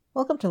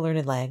Welcome to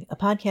Learned Lag, a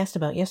podcast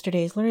about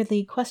yesterday's Learned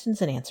League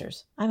questions and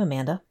answers. I'm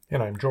Amanda.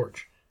 And I'm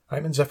George.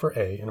 I'm in Zephyr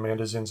A, and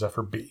Amanda's in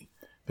Zephyr B.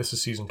 This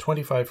is Season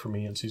 25 for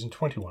me and Season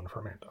 21 for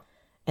Amanda.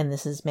 And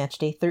this is Match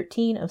Day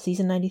 13 of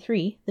Season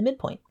 93, the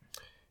midpoint.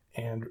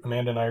 And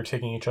Amanda and I are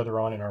taking each other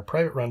on in our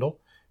private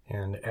Rendell,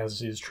 and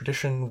as is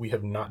tradition, we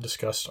have not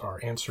discussed our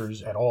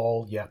answers at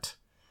all yet.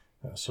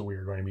 So we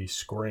are going to be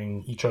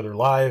scoring each other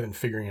live and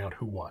figuring out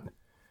who won,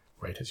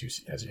 right as you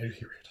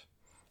hear it.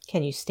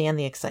 Can you stand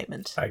the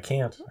excitement? I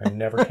can't. I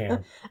never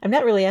can. I'm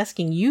not really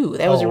asking you.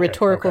 That was a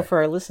rhetorical okay. for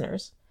our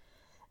listeners.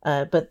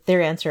 But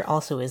their answer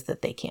also is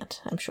that they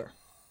can't, I'm sure.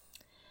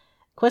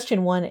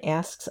 Question 1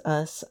 asks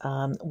us,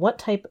 what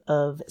type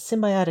of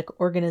symbiotic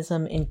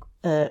organism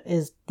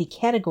is the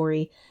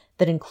category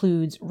that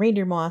includes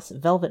reindeer moss,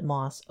 velvet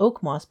moss,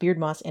 oak moss, beard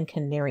moss, and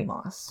canary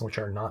moss? Which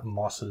are not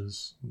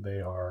mosses.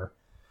 They are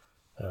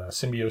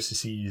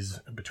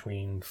symbioses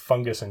between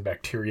fungus and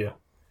bacteria.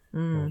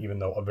 Even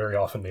though very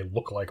often they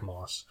look like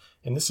moss.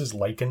 And this is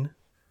lichen.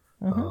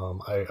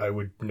 I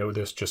would know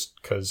this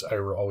just because I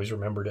always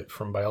remembered it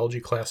from biology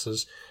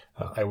classes.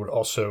 I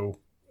also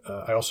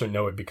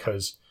know it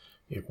because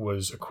it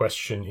was a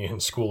question in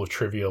School of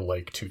Trivia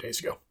like 2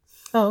 days ago.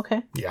 Oh,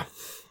 okay. Yeah.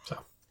 So.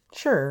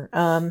 Sure.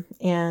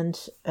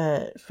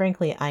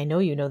 Frankly, I know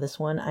you know this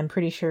one. I'm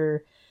pretty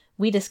sure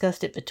we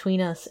discussed it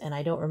between us, and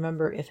I don't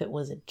remember if it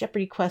was a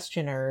Jeopardy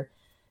question or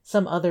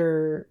some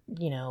other,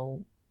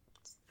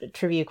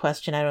 trivia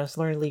question. I don't know, it's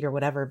Learned League or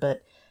whatever,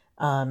 but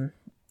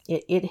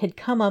it had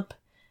come up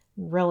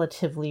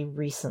relatively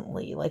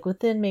recently, like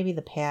within maybe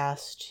the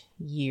past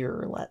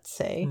year, let's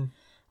say.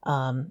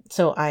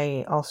 So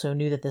I also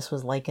knew that this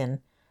was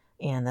lichen,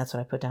 and that's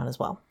what I put down as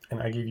well.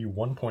 And I gave you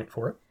 1 point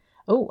for it.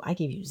 Oh, I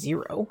gave you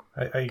 0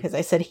 because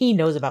I said he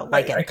knows about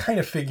lichen. I kind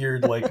of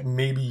figured like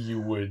maybe you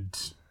would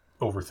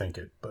overthink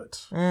it,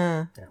 but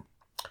yeah.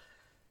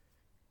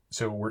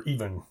 So we're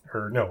even,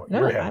 or no,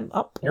 you're ahead. I'm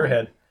up. You're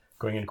ahead.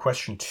 Going into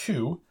question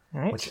 2,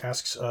 right, which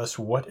asks us,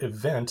 what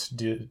event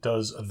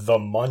does the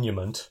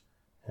monument,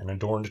 an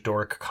adorned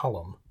Doric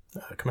column,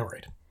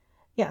 commemorate?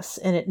 Yes,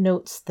 and it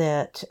notes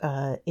that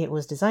it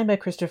was designed by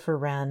Christopher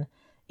Wren.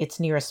 It's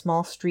near a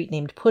small street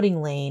named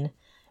Pudding Lane,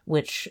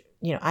 which,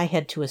 I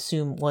had to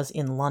assume was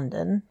in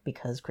London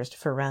because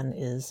Christopher Wren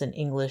is an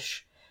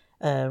English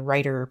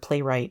writer,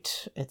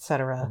 playwright,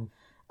 etc.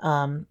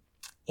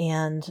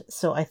 And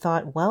so I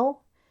thought,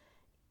 well,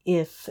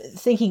 if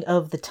thinking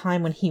of the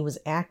time when he was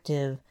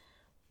active,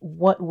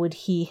 what would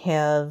he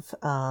have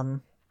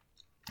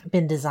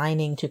been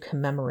designing to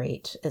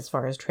commemorate as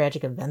far as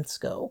tragic events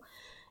go?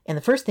 And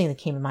the first thing that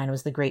came to mind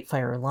was the Great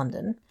Fire of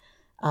London.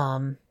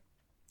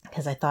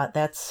 Because I thought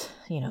that's,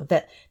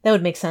 that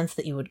would make sense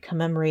that you would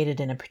commemorate it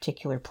in a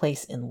particular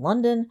place in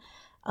London.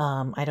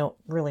 I don't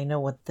really know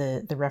what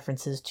the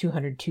reference is,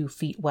 202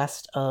 feet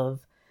west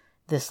of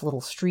this little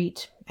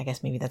street. I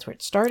guess maybe that's where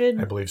it started.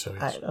 I believe so,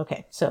 yes.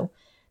 Okay, so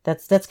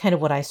that's kind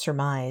of what I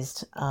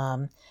surmised.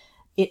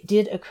 It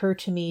did occur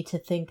to me to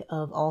think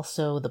of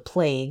also the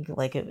plague,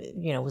 like,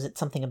 was it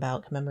something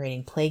about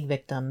commemorating plague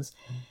victims?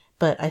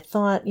 But I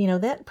thought,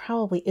 that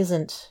probably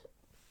isn't,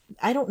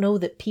 I don't know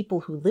that people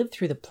who lived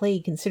through the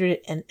plague considered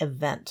it an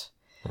event,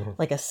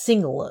 like a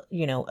single,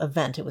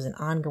 event. It was an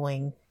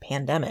ongoing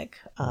pandemic.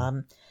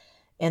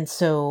 And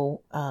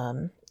so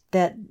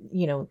that,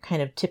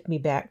 kind of tipped me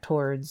back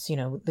towards,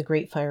 the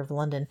Great Fire of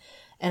London.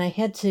 And I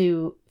had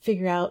to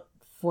figure out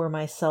for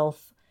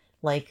myself,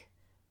 like,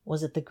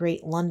 was it the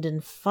Great London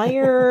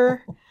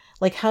Fire?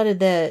 Like, how is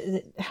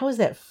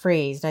that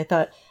phrased? I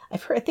thought, I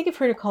think I've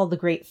heard it called the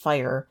Great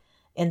Fire.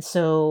 And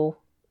so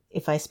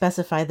if I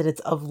specify that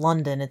it's of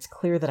London, it's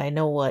clear that I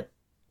know what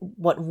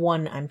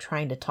one I'm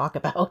trying to talk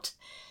about.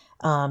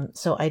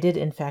 So I did,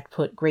 in fact,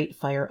 put Great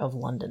Fire of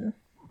London.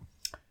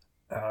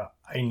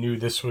 I knew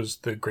this was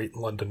the Great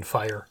London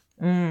Fire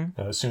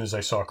as soon as I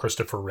saw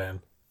Christopher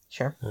Wren.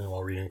 Sure.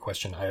 While reading the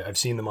question. I've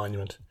seen the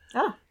monument.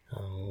 Ah.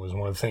 It was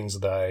one of the things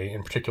that I,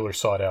 in particular,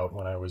 sought out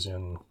when I was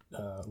in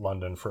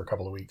London for a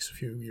couple of weeks a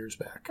few years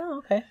back. Oh,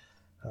 okay.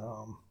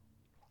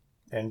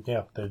 And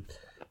yeah,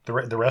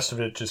 the rest of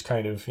it just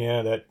kind of,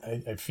 that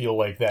I feel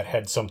like that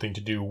had something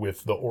to do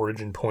with the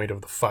origin point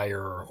of the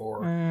fire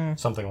or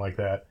something like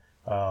that.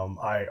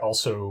 I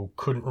also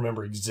couldn't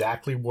remember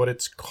exactly what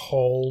it's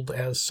called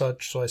as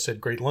such, so I said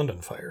Great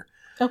London Fire.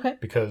 Okay.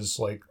 Because,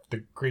 like,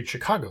 the Great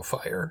Chicago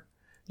Fire...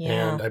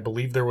 Yeah. And I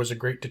believe there was a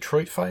Great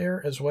Detroit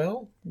Fire as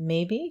well.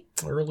 Maybe.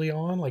 Early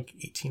on, like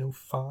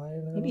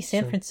 1805. Maybe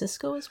San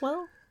Francisco as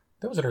well?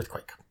 That was an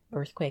earthquake.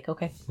 Earthquake,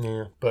 okay.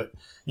 Yeah, but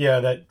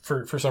yeah, that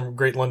for some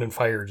Great London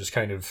Fire just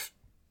kind of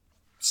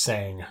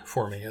sang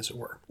for me, as it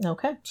were.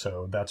 Okay.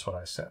 So that's what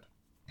I said.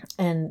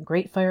 And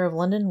Great Fire of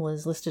London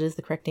was listed as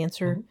the correct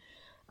answer.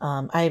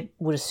 I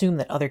would assume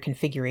that other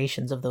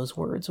configurations of those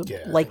words would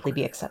likely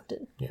be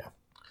accepted. Yeah.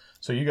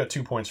 So you got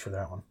 2 points for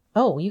that one.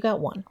 Oh, you got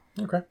 1.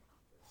 Okay.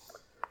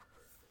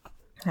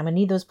 I'm going to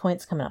need those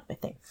points coming up, I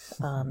think.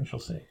 We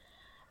shall see.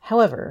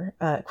 However,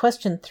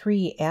 question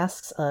 3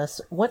 asks us,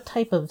 what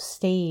type of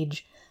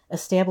stage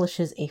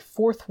establishes a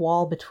fourth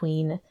wall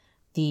between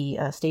the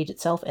stage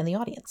itself and the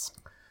audience.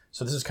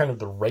 So this is kind of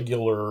the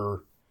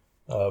regular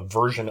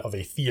version of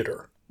a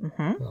theater.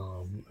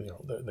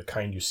 The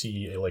kind you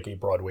see like a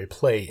Broadway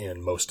play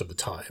in most of the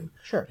time.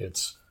 Sure.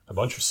 It's a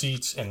bunch of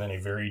seats and then a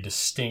very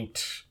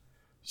distinct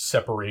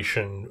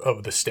separation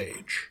of the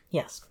stage.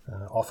 Yes.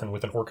 Often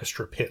with an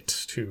orchestra pit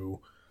to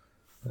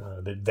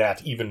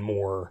that even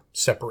more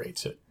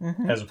separates it,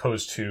 as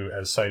opposed to,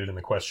 as cited in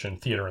the question,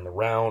 theater in the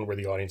round, where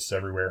the audience is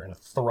everywhere, and a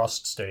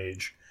thrust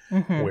stage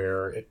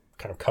where it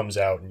kind of comes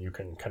out and you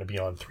can kind of be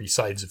on three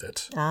sides of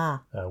it,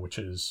 which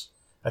is,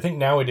 I think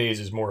nowadays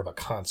is more of a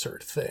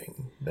concert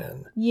thing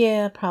than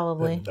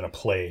probably than a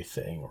play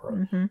thing,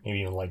 or maybe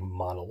even like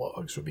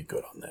monologues would be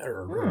good on that,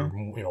 or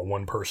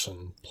one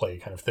person play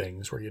kind of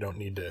things where you don't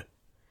need to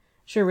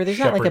where there's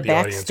not like a shepherd the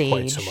audience backstage,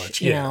 quite so much.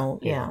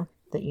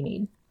 that you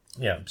need.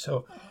 Yeah,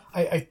 so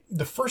I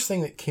the first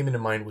thing that came into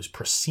mind was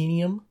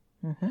proscenium.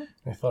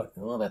 I thought,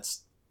 well,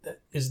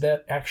 is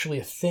that actually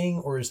a thing,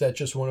 or is that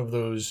just one of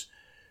those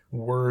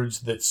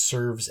words that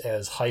serves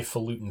as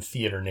highfalutin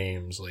theater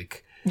names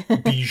like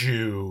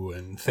bijou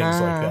and things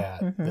like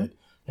that? That,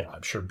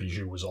 I'm sure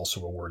bijou was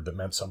also a word that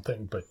meant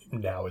something, but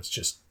now it's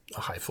just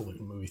a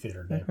highfalutin movie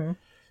theater name.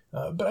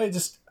 But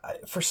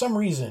for some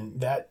reason,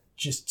 that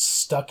just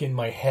stuck in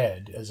my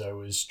head as I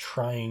was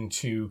trying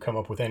to come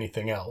up with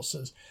anything else.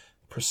 As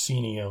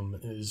proscenium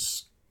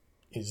is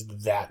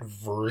that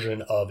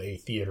version of a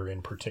theater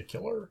in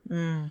particular.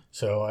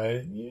 So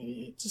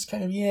I just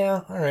kind of,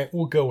 all right,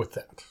 we'll go with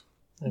that.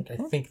 I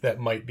think that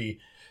might be,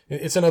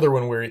 it's another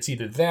one where it's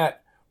either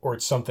that or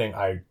it's something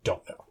I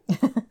don't know.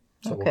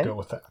 So we'll go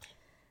with that.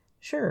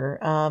 Sure.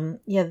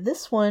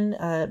 This one,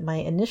 my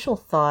initial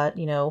thought,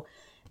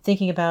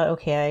 thinking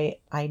about,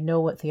 I know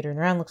what theater in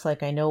the round looks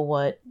like. I know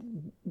what,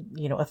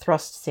 a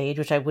thrust stage,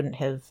 which I wouldn't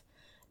have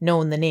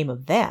known the name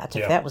of that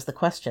if that was the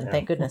question.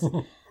 Thank goodness.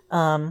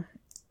 I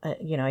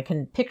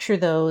can picture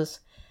those,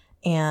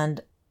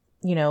 and,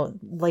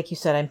 like you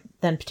said, I'm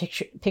then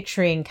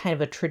picturing kind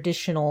of a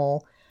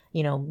traditional,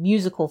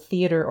 musical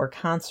theater or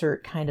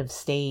concert kind of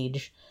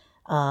stage,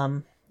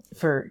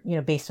 for,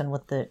 based on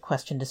what the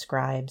question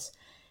describes.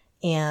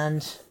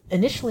 And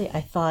initially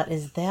I thought,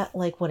 is that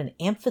like what an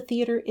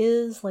amphitheater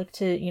is? Like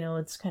to,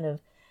 it's kind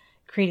of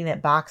creating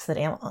that box that,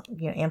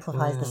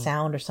 amplifies the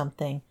sound or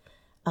something.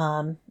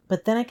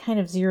 But then I kind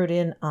of zeroed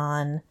in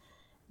on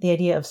the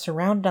idea of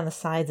surrounded on the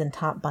sides and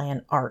topped by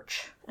an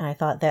arch. And I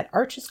thought that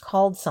arch is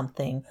called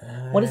something.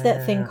 What is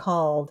that thing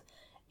called?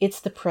 It's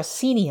the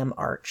proscenium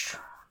arch.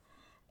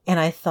 And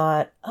I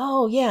thought,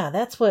 oh yeah,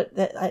 that's what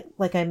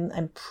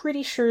I'm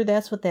pretty sure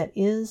that's what that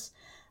is.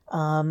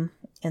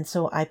 And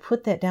so I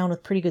put that down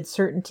with pretty good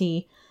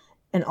certainty,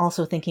 and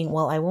also thinking,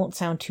 well, I won't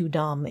sound too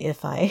dumb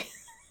if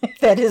if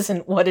that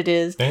isn't what it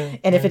is. And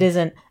if it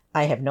isn't,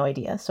 I have no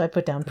idea. So I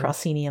put down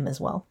proscenium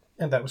as well.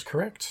 And that was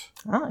correct.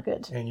 Ah,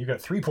 good. And you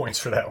got 3 points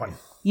for that one.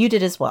 You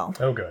did as well.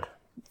 Oh, good.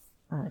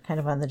 Kind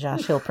of on the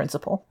Josh Hill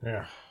principle.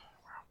 Yeah.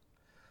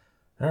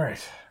 Wow. All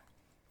right.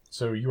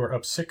 So you are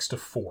up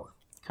 6-4.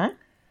 Okay.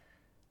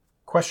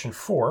 Question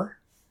 4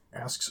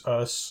 asks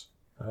us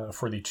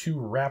for the two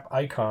rap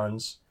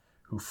icons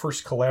who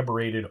first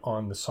collaborated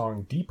on the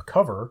song Deep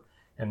Cover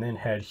and then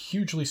had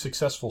hugely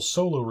successful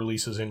solo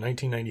releases in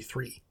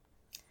 1993.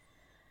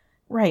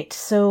 Right.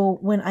 So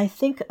when I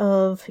think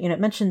of, it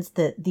mentions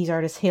that these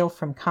artists hail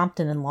from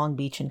Compton and Long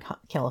Beach in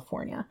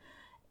California.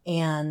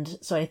 And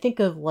so I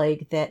think of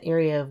like that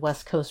area of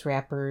West Coast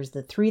rappers.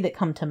 The three that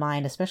come to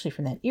mind, especially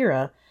from that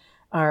era,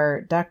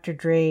 are Dr.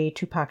 Dre,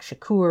 Tupac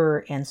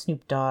Shakur, and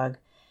Snoop Dogg.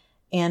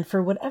 And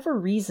for whatever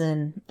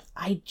reason,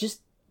 I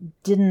just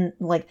didn't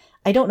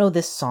I don't know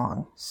this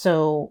song.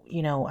 So,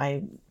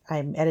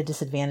 I'm at a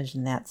disadvantage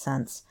in that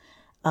sense.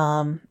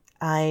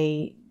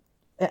 I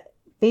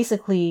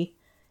basically,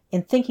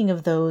 in thinking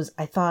of those,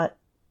 I thought,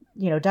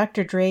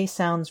 Dr. Dre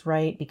sounds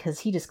right because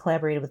he just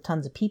collaborated with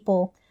tons of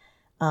people.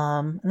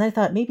 And then I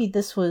thought maybe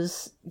this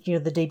was, the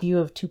debut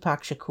of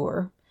Tupac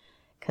Shakur.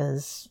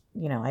 Because,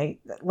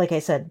 like I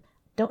said,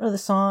 don't know the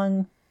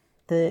song.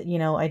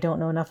 I don't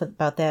know enough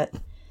about that.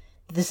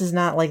 This is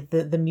not like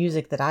the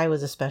music that I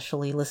was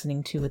especially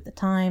listening to at the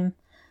time.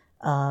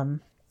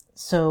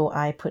 So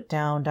I put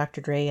down Dr.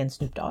 Dre and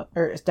Snoop Dogg,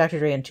 or Dr.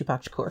 Dre and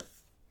Tupac Shakur.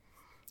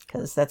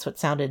 Because that's what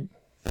sounded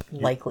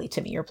likely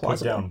to me or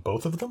plausible. Put down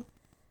both of them?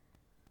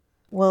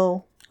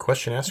 Well...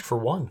 Question asked for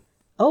one.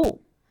 Oh.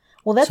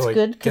 Well, that's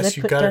good, because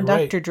I put down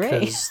Dr. Dre.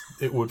 Because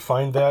it would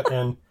find that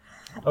and...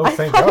 Oh, I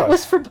thank thought God. It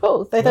was for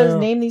both. I thought it was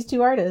name these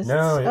two artists.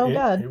 No,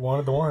 God. It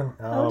wanted the one.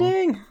 Oh,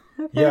 dang.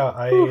 Okay.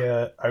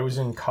 Yeah, I was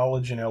in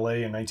college in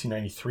LA in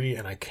 1993,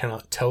 and I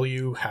cannot tell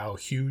you how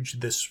huge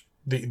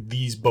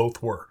these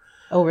both were.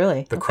 Oh,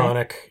 really? The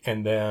Chronic,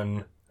 and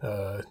then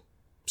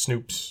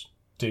Snoop's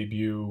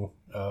debut,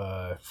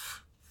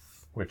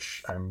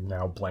 which I'm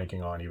now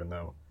blanking on, even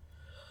though.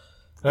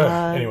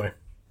 Anyway.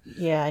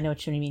 Yeah, I know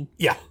what you mean.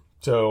 Yeah.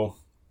 So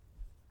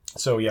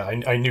yeah,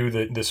 I knew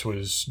that this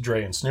was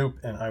Dre and Snoop,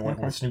 and I went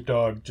with Snoop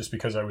Dogg just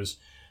because I was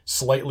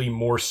slightly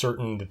more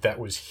certain that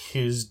was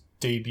his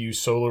debut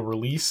solo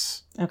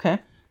release. Okay.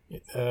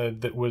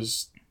 That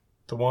was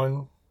the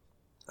one.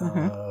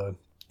 Mm-hmm.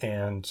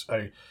 And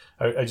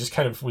I just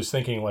kind of was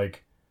thinking,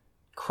 like,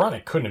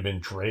 Chronic couldn't have been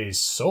Dre's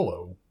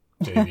solo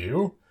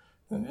debut.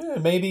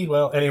 Maybe.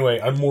 Well,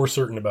 anyway, I'm more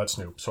certain about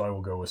Snoop, so I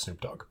will go with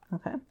Snoop Dogg.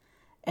 Okay.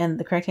 And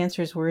the correct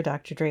answers were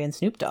Dr. Dre and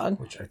Snoop Dogg.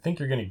 Which I think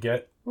you're going to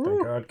get,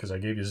 thank God, because I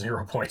gave you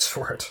 0 points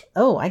for it.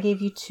 Oh, I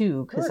gave you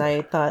 2, because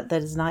I thought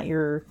that is not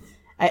your...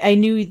 I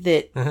knew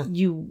that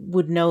you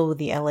would know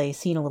the LA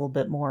scene a little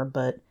bit more,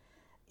 but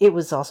it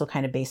was also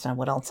kind of based on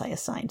what else I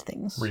assigned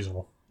things.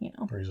 Reasonable. You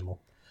know. Reasonable.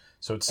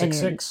 So it's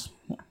 6-6.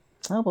 Yeah.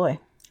 Oh, boy.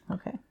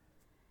 Okay.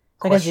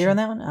 So I got 0 on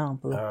that one? Oh,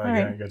 boo. All right.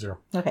 Yeah, I got 0.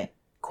 Okay.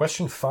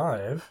 Question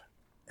 5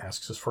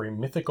 asks us for a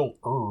mythical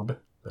herb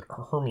that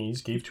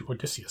Hermes gave to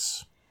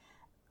Odysseus.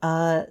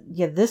 Yeah,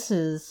 this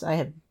is... I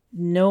have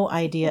no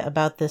idea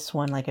about this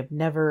one. Like, I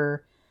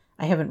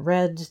haven't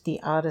read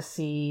the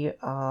Odyssey.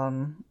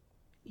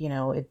 You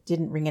know, it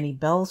didn't ring any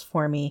bells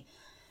for me.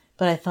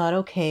 But I thought,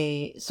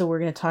 okay, so we're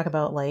going to talk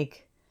about,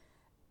 like,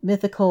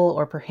 mythical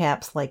or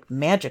perhaps, like,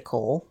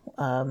 magical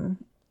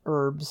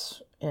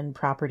herbs and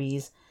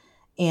properties.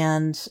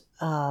 And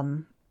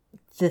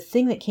the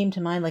thing that came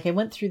to mind, like, I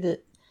went through the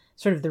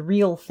sort of the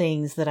real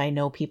things that I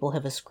know people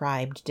have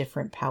ascribed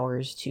different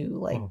powers to,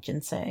 like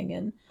ginseng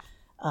and,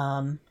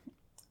 I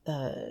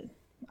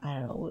don't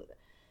know,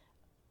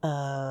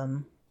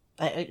 I'm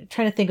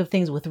trying to think of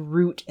things with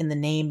root in the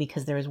name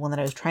because there was one that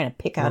I was trying to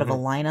pick out of a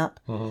lineup.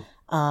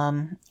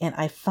 And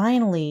I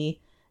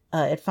finally,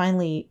 it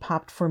finally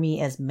popped for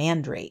me as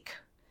mandrake.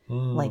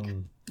 Like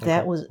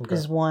that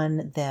is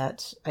one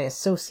that I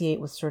associate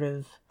with sort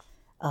of,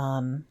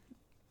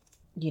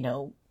 you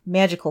know,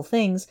 magical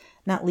things,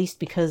 not least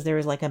because there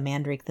was like a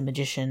Mandrake the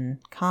Magician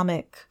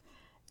comic,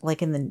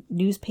 like in the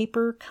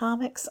newspaper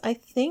comics, I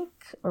think,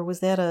 or was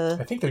that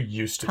I think there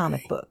used to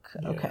comic be. book?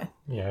 Yeah. Okay.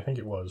 Yeah, I think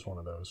it was one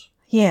of those.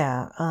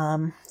 Yeah.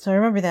 So I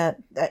remember that,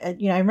 I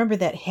remember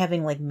that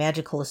having like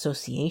magical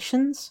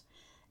associations.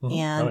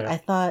 And I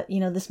thought, you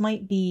know, this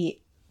might be,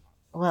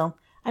 well,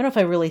 I don't know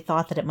if I really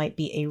thought that it might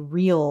be a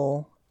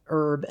real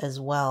herb as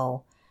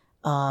well.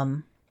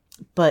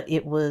 But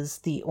it was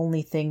the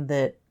only thing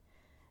that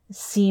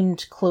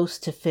seemed close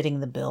to fitting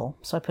the bill.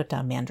 So I put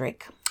down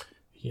mandrake.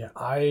 Yeah,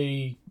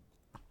 I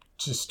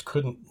just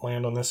couldn't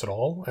land on this at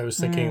all. I was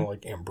thinking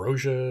like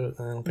ambrosia.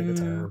 I don't think it's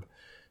an herb.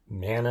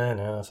 Manna,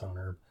 no, it's not an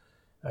herb.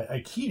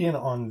 I keyed in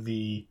on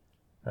the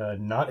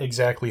not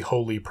exactly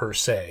holy per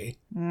se,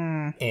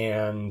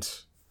 and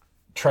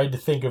tried to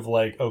think of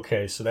like,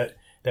 okay, so that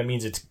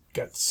means it's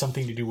got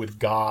something to do with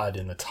God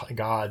and the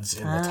gods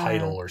in the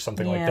title or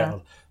something like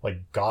that,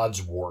 like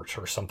God's wort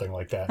or something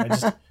like that. I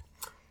just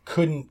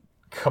couldn't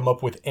come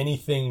up with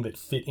anything that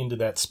fit into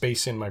that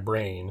space in my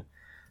brain.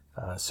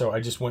 So I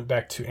just went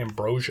back to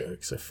ambrosia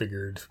because I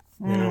figured,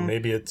 you know,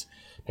 maybe it's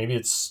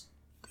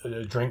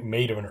a drink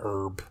made of an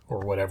herb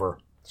or whatever.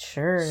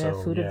 Sure,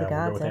 So, food of the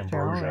gods we'll go with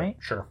after all, right?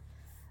 Sure.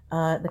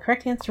 The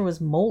correct answer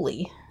was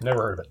moly.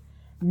 Never heard of it.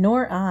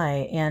 Nor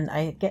I, and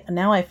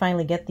I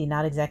finally get the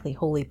not exactly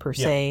holy per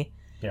se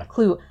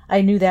clue.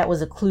 I knew that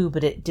was a clue,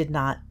 but it did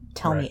not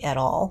tell me at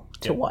all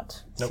to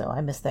what. Nope. So I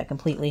missed that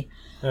completely.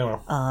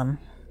 Oh, well.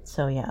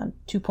 So yeah,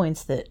 2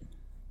 points that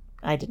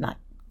I did not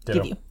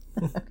give you.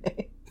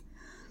 Okay.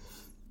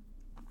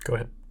 Go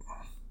ahead.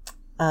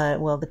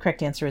 Well, the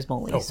correct answer is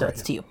moly, so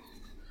it's to you.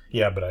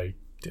 Yeah, but I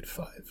did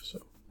 5, so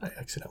I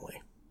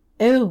accidentally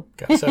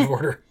got us out of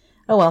order.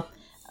 Oh well.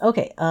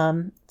 Okay.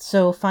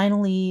 So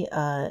finally,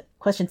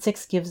 question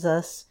 6 gives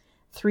us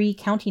 3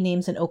 county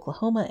names in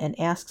Oklahoma and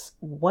asks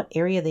what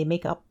area they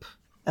make up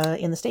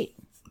in the state.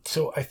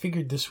 So I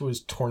figured this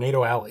was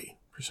Tornado Alley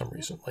for some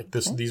reason. Like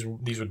this, these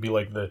would be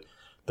like the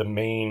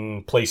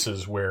main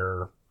places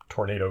where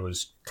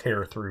tornadoes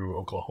tear through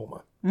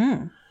Oklahoma.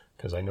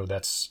 Because I know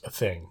that's a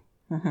thing.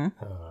 There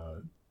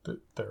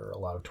are a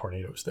lot of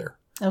tornadoes there.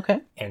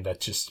 Okay. And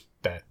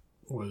that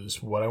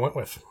was what I went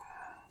with.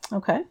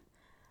 Okay.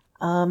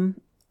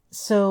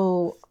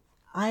 So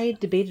I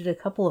debated a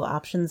couple of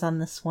options on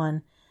this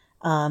one.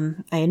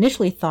 I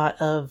initially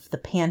thought of the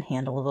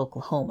Panhandle of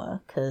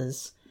Oklahoma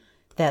because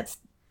that's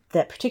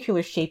that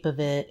particular shape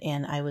of it,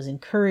 and I was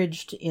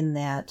encouraged in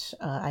that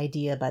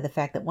idea by the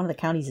fact that one of the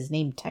counties is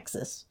named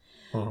Texas,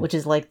 which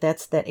is like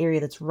that's that area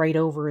that's right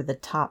over the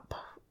top,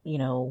 you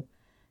know,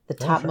 the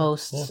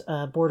topmost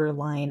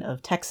borderline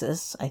of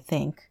Texas, I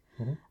think.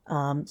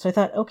 So I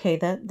thought, okay,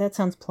 that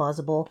sounds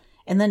plausible.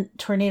 And then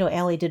Tornado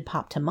Alley did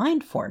pop to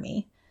mind for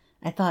me.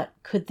 I thought,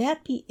 could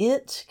that be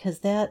it? Because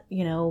that,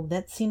 you know,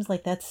 that seems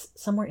like that's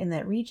somewhere in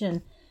that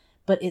region.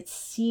 But it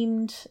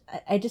seemed,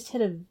 I just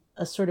had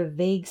a sort of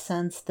vague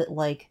sense that,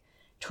 like,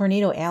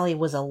 Tornado Alley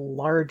was a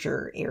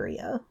larger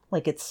area.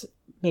 Like, it's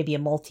maybe a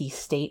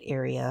multi-state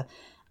area.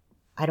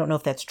 I don't know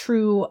if that's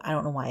true. I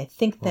don't know why I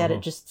think that. It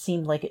just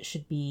seemed like it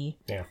should be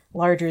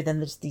larger than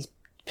these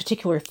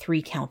particular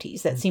 3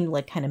 counties. That seemed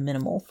like kind of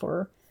minimal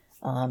for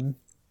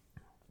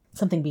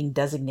something being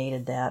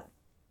designated that.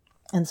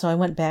 And so I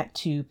went back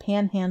to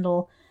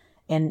Panhandle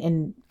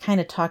and kind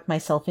of talked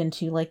myself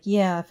into like,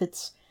 yeah,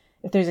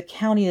 if there's a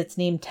county that's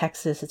named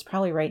Texas, it's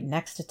probably right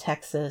next to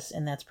Texas,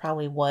 and that's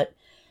probably what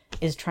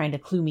is trying to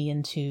clue me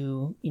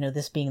into,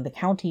 this being the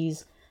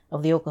counties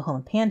of the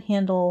Oklahoma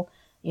Panhandle,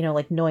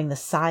 like knowing the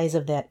size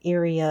of that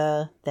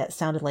area. That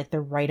sounded like the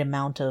right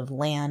amount of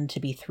land to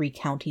be 3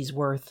 counties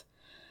worth.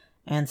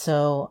 And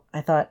so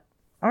I thought,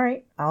 all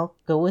right, I'll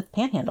go with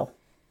Panhandle.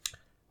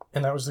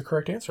 And that was the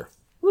correct answer.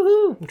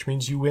 Woohoo! Which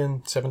means you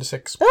win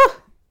 7-6.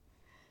 Oh,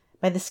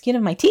 by the skin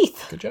of my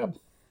teeth. Good job.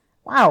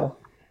 Wow.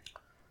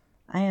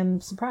 I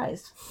am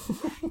surprised.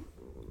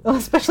 Well,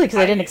 especially because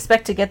I didn't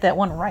expect to get that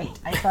one right.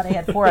 I thought I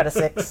had 4 out of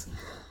 6.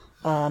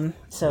 Yeah,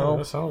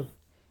 that's solid.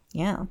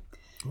 Yeah.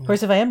 Of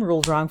course, if I am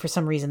ruled wrong for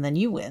some reason, then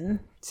you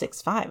win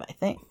 6-5, I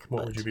think.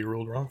 What would you be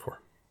ruled wrong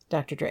for?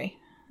 Dr. Dre.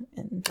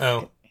 And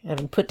Oh.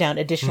 having put down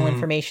additional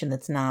information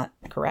that's not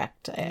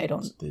correct. I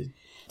don't...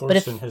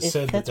 Thorsten has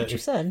said that's that what you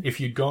said. if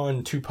you'd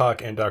gone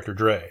Tupac and Dr.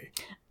 Dre,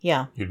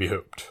 Yeah. you'd be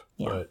hooped.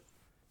 Yeah. But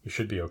you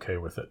should be okay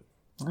with it.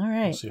 All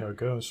right. We'll see how it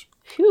goes.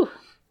 Phew.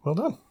 Well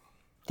done.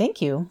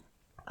 Thank you.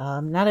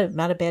 Not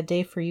a bad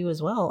day for you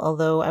as well.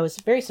 Although I was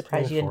very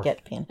surprised you didn't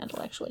get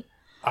Panhandle, actually.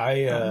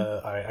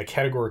 I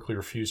categorically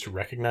refuse to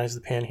recognize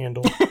the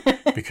Panhandle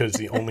because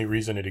the only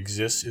reason it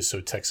exists is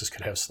so Texas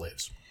could have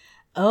slaves.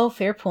 Oh,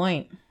 fair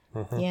point.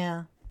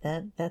 Yeah,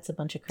 that's a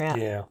bunch of crap.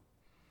 Yeah.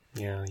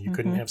 You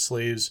couldn't have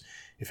slaves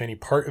if any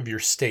part of your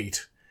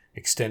state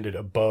extended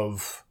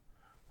above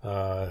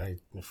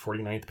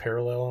 49th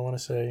parallel, I want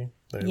to say.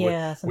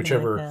 Yeah,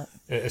 whichever, like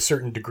that. A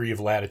certain degree of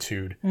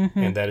latitude,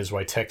 and that is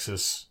why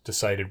Texas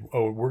decided,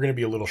 we're going to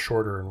be a little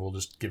shorter and we'll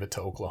just give it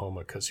to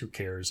Oklahoma because who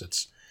cares?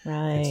 It's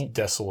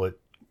desolate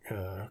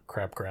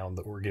crap ground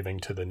that we're giving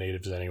to the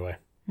natives anyway.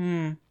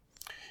 And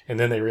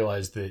then they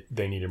realized that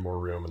they needed more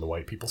room and the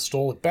white people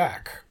stole it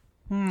back.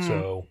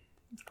 So,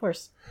 of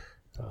course.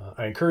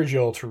 I encourage you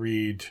all to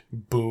read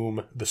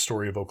Boom, The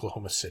Story of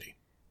Oklahoma City.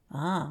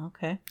 Ah,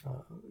 okay.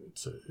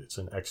 It's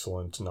an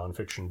excellent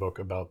nonfiction book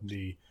about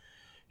the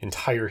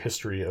entire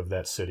history of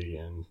that city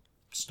and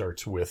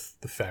starts with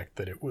the fact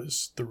that it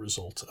was the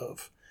result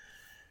of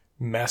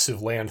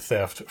massive land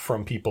theft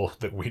from people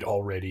that we'd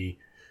already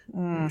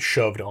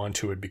shoved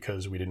onto it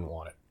because we didn't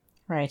want it.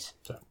 Right.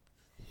 So,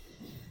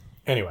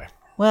 anyway.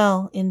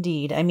 Well,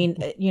 indeed. I mean,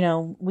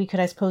 we could,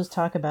 I suppose,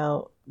 talk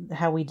about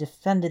how we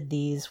defended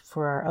these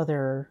for our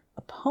other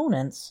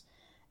opponents,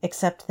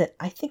 except that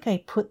I think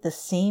I put the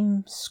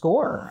same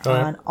score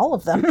on all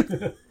of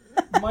them.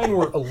 Mine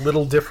were a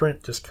little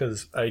different just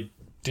because I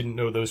didn't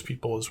know those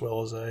people as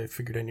well as I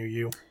figured I knew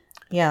you.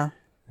 Yeah,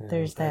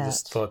 there's that. I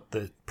just thought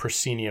that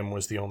Proscenium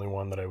was the only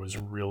one that I was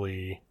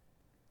really...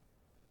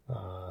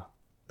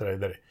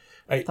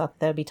 I thought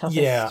that would be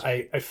toughest. Yeah,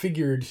 I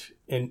figured...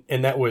 And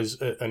that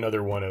was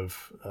another one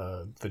of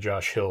the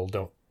Josh Hill,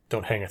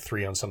 don't hang a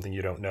 3 on something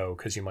you don't know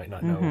because you might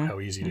not know how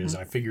easy it is.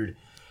 And I figured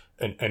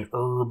an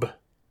herb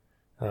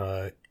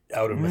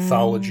out of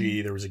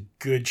mythology, there was a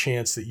good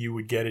chance that you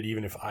would get it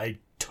even if I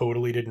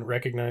totally didn't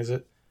recognize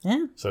it.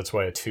 Yeah. So that's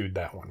why I 2'd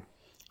that one.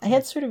 I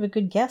had sort of a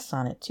good guess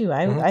on it too.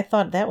 I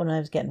thought that one I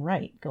was getting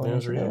right going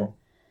into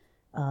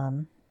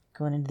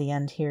the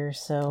end here.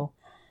 So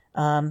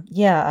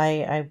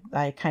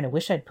I kind of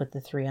wish I'd put the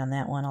 3 on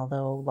that one,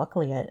 although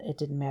luckily it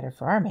didn't matter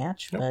for our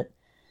match. Nope. But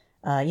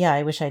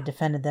I wish I'd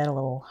defended that a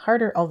little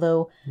harder,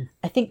 although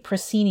I think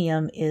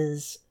Proscenium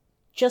is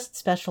just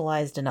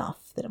specialized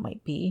enough that it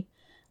might be.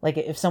 Like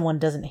if someone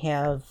doesn't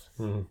have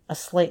a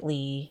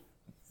slightly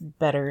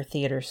better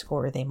theater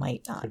score, they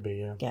might not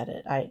get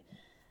it.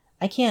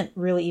 I can't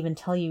really even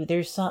tell you.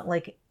 There's some,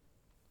 like,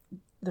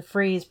 the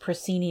phrase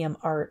proscenium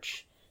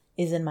arch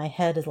is in my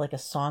head as like a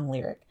song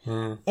lyric,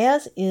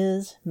 as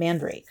is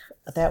Mandrake.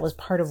 That was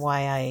part of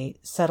why I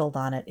settled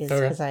on it, is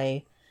because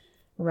I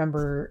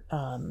remember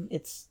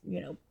it's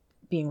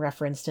being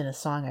referenced in a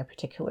song I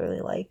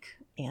particularly like,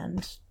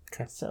 and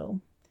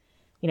so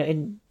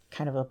in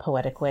kind of a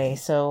poetic way.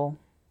 So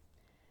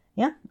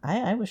yeah,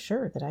 I was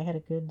sure that I had a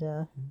good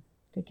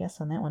guess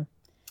on that one.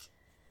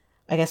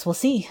 I guess we'll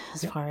see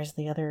as far as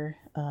the other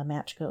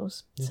match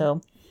goes.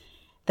 So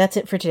that's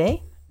it for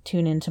today.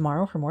 Tune in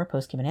tomorrow for more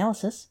post-game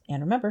analysis.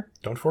 And remember,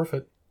 don't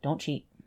forfeit. Don't cheat.